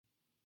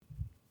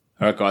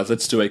All right, guys,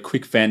 let's do a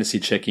quick fantasy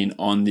check-in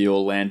on the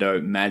Orlando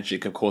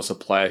Magic. Of course, a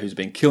player who's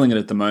been killing it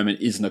at the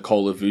moment is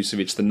Nikola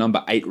Vucevic, the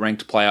number 8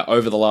 ranked player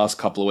over the last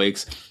couple of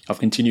weeks. I've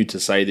continued to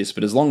say this,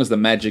 but as long as the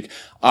Magic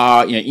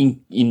are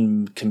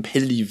in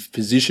competitive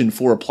position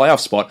for a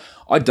playoff spot,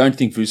 I don't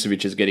think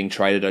Vucevic is getting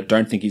traded. I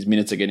don't think his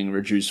minutes are getting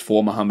reduced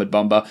for Mohamed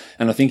Bamba,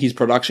 and I think his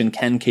production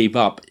can keep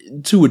up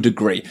to a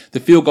degree. The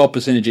field goal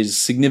percentage is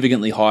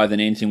significantly higher than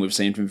anything we've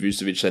seen from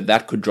Vucevic, so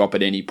that could drop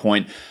at any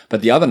point.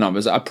 But the other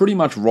numbers are pretty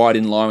much right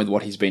in line with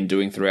what he's been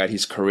doing throughout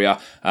his career,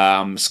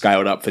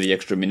 scaled up for the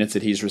extra minutes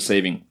that he's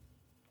receiving.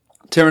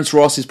 Terence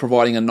Ross is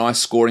providing a nice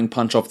scoring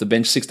punch off the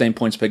bench, 16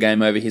 points per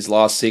game over his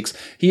last 6.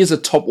 He is a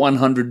top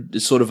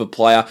 100 sort of a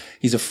player.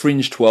 He's a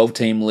fringe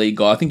 12-team league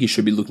guy. I think you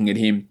should be looking at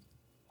him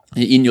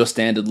in your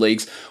standard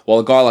leagues, while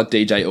a guy like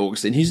DJ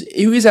Augustin,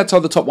 who is outside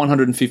the top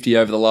 150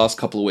 over the last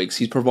couple of weeks,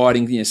 he's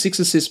providing 6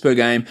 assists per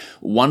game,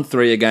 1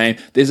 3 a game.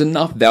 There's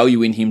enough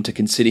value in him to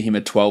consider him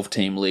a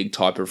 12-team league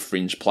type of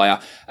fringe player.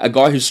 A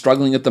guy who's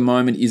struggling at the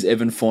moment is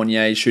Evan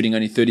Fournier, shooting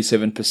only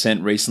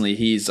 37% recently.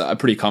 He's a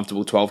pretty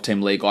comfortable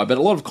 12-team league guy, but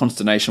a lot of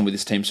consternation with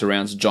his team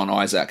surrounds John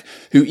Isaac,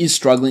 who is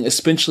struggling,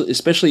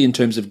 especially in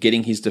terms of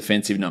getting his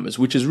defensive numbers,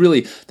 which is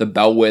really the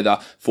bellwether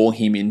for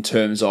him in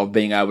terms of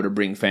being able to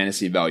bring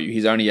fantasy value.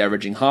 He's only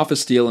averaging half a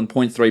steal and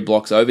 0.3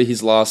 blocks over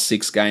his last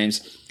 6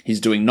 games. He's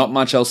doing not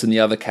much else in the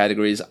other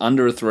categories,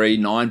 under a 3,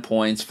 9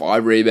 points,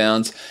 5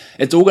 rebounds.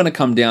 It's all going to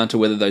come down to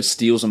whether those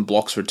steals and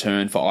blocks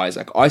return for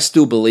Isaac. I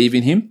still believe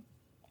in him.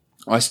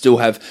 I still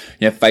have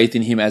faith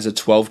in him as a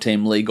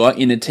 12-team league guy.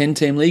 In a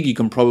 10-team league, you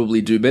can probably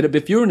do better.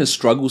 But if you're in a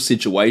struggle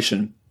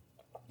situation,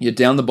 you're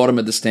down the bottom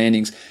of the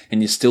standings and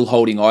you're still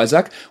holding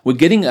Isaac, we're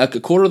getting a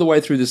quarter of the way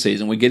through the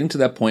season. We're getting to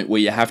that point where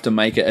you have to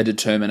make a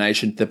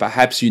determination that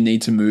perhaps you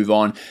need to move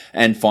on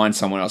and find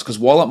someone else. Because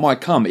while it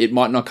might come, it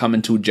might not come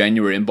until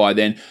January. And by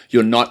then,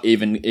 you're not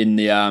even in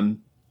the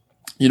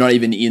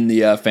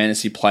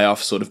fantasy playoff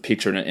sort of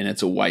picture, and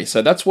it's away.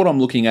 So that's what I'm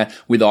looking at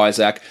with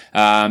Isaac.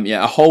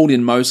 A hold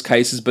in most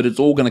cases, but it's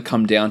all going to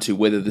come down to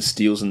whether the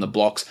steals and the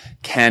blocks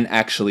can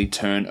actually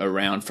turn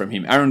around from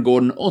him. Aaron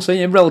Gordon,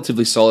 also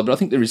relatively solid, but I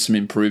think there is some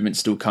improvement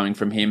still coming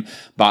from him.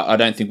 But I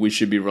don't think we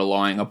should be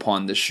relying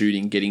upon the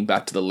shooting getting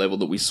back to the level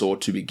that we saw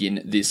to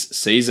begin this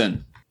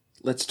season.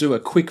 Let's do a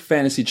quick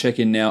fantasy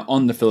check-in now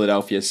on the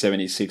Philadelphia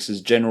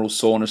 76ers. General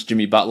soreness,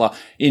 Jimmy Butler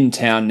in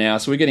town now.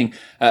 So we're getting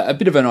a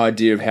bit of an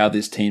idea of how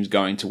this team's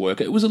going to work.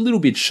 It was a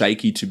little bit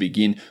shaky to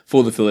begin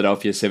for the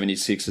Philadelphia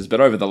 76ers, but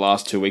over the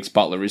last 2 weeks,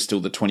 Butler is still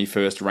the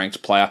 21st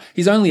ranked player.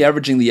 He's only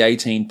averaging the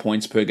 18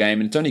 points per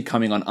game, and it's only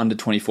coming on under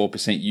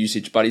 24%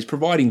 usage, but he's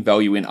providing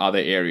value in other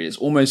areas.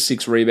 Almost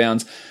 6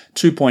 rebounds,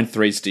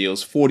 2.3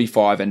 steals,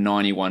 45 and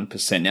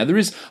 91%. Now, there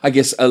is, I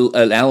guess,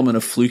 an element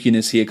of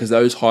flukiness here because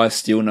those high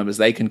steal numbers,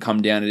 they can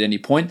come down at any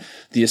point.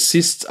 The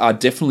assists are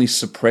definitely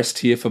suppressed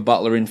here for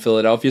Butler in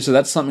Philadelphia, so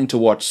that's something to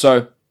watch.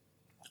 So,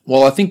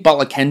 while I think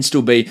Butler can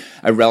still be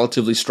a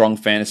relatively strong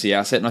fantasy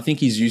asset, and I think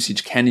his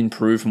usage can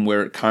improve from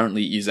where it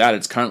currently is at.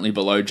 It's currently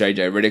below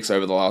JJ Redick's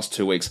over the last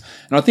 2 weeks,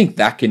 and I think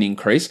that can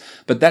increase.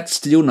 But that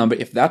steal number,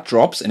 if that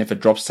drops, and if it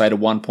drops, say, to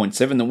 1.7,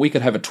 then we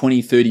could have a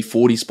 20, 30,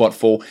 40 spot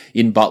fall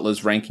in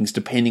Butler's rankings,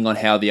 depending on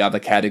how the other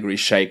categories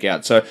shake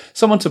out. So,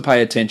 someone to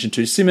pay attention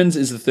to. Simmons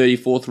is the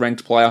 34th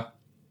ranked player.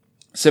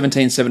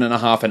 17,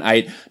 7.5, and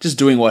 8, just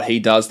doing what he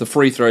does. The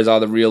free throws are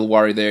the real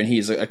worry there, and he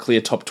is a clear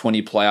top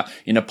 20 player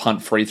in a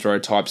punt free throw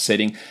type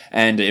setting,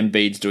 and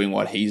Embiid's doing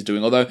what he's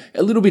doing. Although,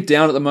 a little bit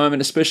down at the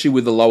moment, especially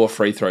with the lower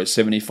free throws,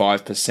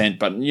 75%,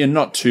 but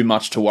not too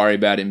much to worry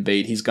about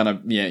Embiid. He's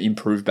going to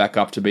improve back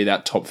up to be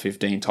that top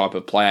 15 type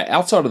of player.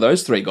 Outside of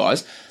those 3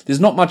 guys, there's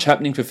not much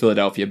happening for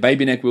Philadelphia.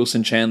 Baby Neck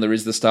Wilson Chandler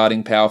is the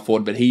starting power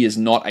forward, but he is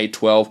not a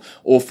 12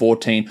 or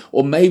 14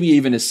 or maybe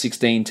even a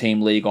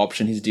 16-team league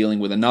option. He's dealing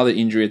with another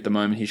injury at the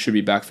moment. He should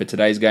be back for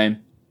today's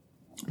game.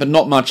 But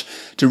not much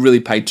to really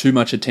pay too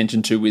much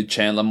attention to with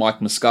Chandler. Mike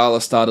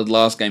Muscala started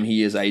last game.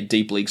 He is a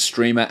deep league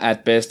streamer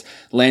at best.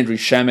 Landry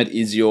Shamet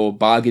is your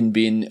bargain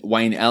bin.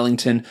 Wayne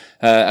Ellington,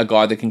 a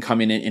guy that can come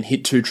in and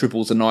hit 2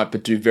 triples a night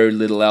but do very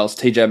little else.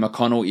 TJ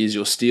McConnell is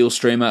your steal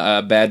streamer,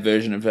 a bad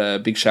version of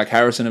Big Shaq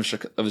Harrison of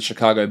the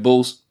Chicago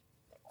Bulls.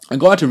 A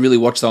guy to really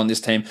watch though on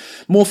this team,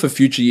 more for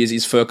future years,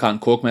 is Furkan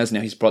Korkmaz.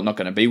 Now, he's probably not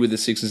going to be with the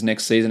Sixers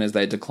next season as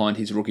they declined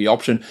his rookie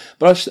option,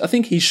 but I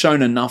think he's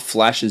shown enough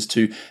flashes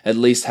to at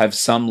least have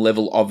some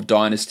level of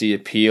dynasty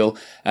appeal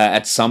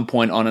at some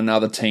point on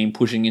another team,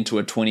 pushing into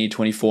a 20,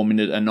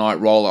 24-minute a night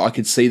role. I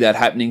could see that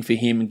happening for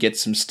him and get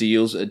some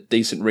steals, a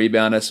decent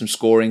rebounder, some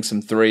scoring,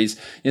 some threes,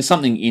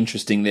 something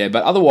interesting there.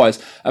 But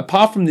otherwise,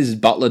 apart from this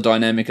Butler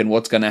dynamic and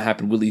what's going to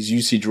happen, will his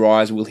usage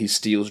rise? Will his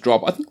steals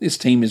drop? I think this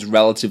team is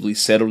relatively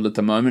settled at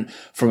the moment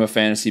from a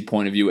fantasy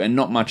point of view, and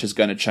not much is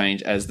going to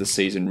change as the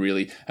season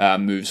really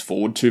moves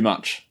forward too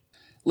much.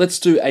 Let's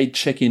do a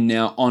check-in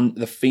now on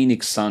the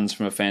Phoenix Suns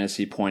from a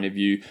fantasy point of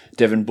view.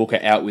 Devin Booker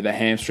out with a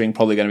hamstring,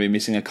 probably going to be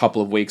missing a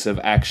couple of weeks of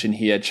action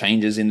here.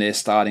 Changes in their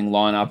starting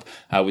lineup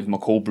with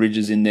McCall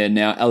Bridges in there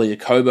now. Elie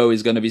Okobo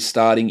is going to be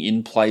starting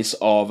in place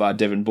of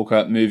Devin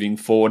Booker moving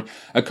forward.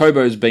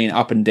 Okobo's been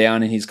up and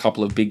down in his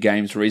couple of big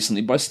games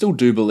recently, but I still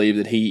do believe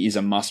that he is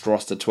a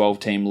must-roster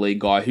 12-team league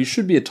guy who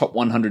should be a top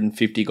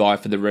 150 guy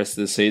for the rest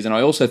of the season.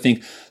 I also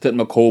think that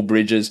McCall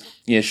Bridges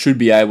should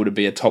be able to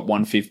be a top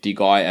 150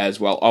 guy as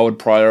well. I would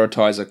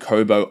prioritize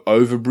Okobo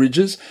over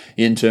Bridges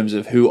in terms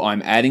of who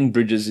I'm adding.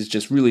 Bridges is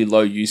just really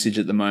low usage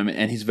at the moment,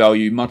 and his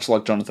value, much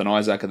like Jonathan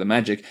Isaac of the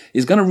Magic,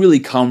 is going to really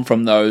come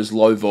from those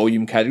low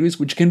volume categories,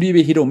 which can be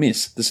a hit or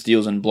miss. The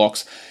steals and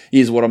blocks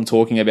is what I'm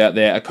talking about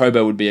there.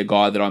 Okobo would be a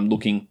guy that I'm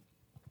looking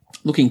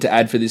to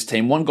add for this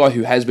team. One guy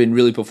who has been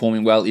really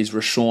performing well is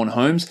Richaun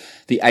Holmes,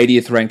 the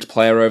 80th ranked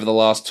player over the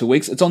last 2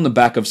 weeks. It's on the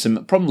back of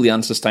some probably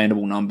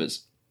unsustainable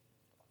numbers.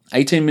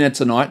 18 minutes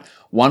a night,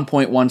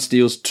 1.1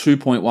 steals,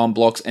 2.1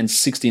 blocks, and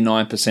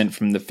 69%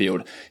 from the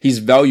field. His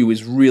value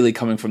is really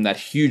coming from that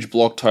huge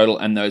block total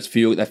and that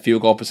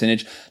field goal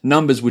percentage,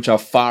 numbers which are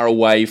far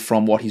away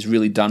from what he's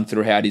really done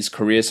throughout his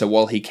career. So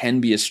while he can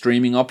be a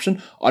streaming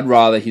option, I'd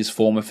rather his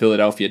former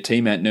Philadelphia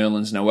teammate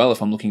Nerlens Noel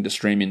if I'm looking to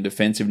stream in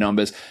defensive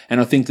numbers. And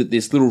I think that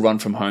this little run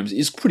from Holmes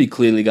is pretty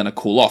clearly going to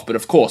cool off. But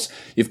of course,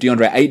 if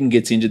DeAndre Ayton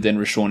gets injured, then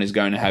Richaun is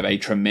going to have a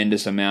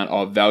tremendous amount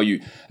of value.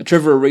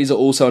 Trevor Ariza,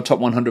 also a top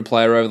 100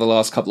 player over the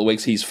last couple of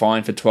weeks. He's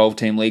fine for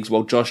 12-team leagues,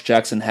 while Josh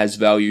Jackson has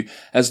value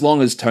as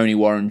long as Tony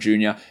Warren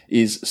Jr.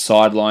 is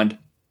sidelined.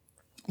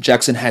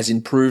 Jackson has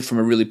improved from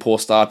a really poor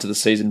start to the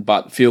season,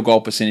 but field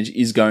goal percentage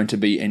is going to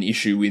be an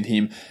issue with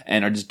him,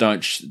 and I just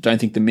don't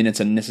think the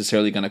minutes are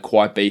necessarily going to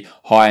quite be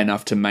high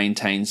enough to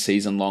maintain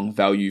season-long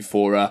value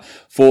for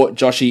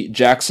Joshy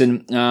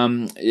Jackson.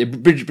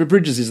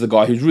 Bridges is the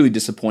guy who's really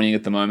disappointing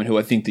at the moment, who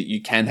I think that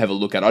you can have a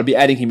look at. I'd be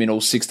adding him in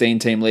all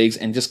 16-team leagues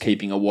and just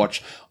keeping a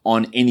watch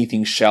on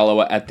anything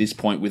shallower at this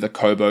point, with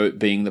Okobo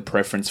being the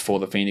preference for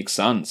the Phoenix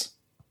Suns.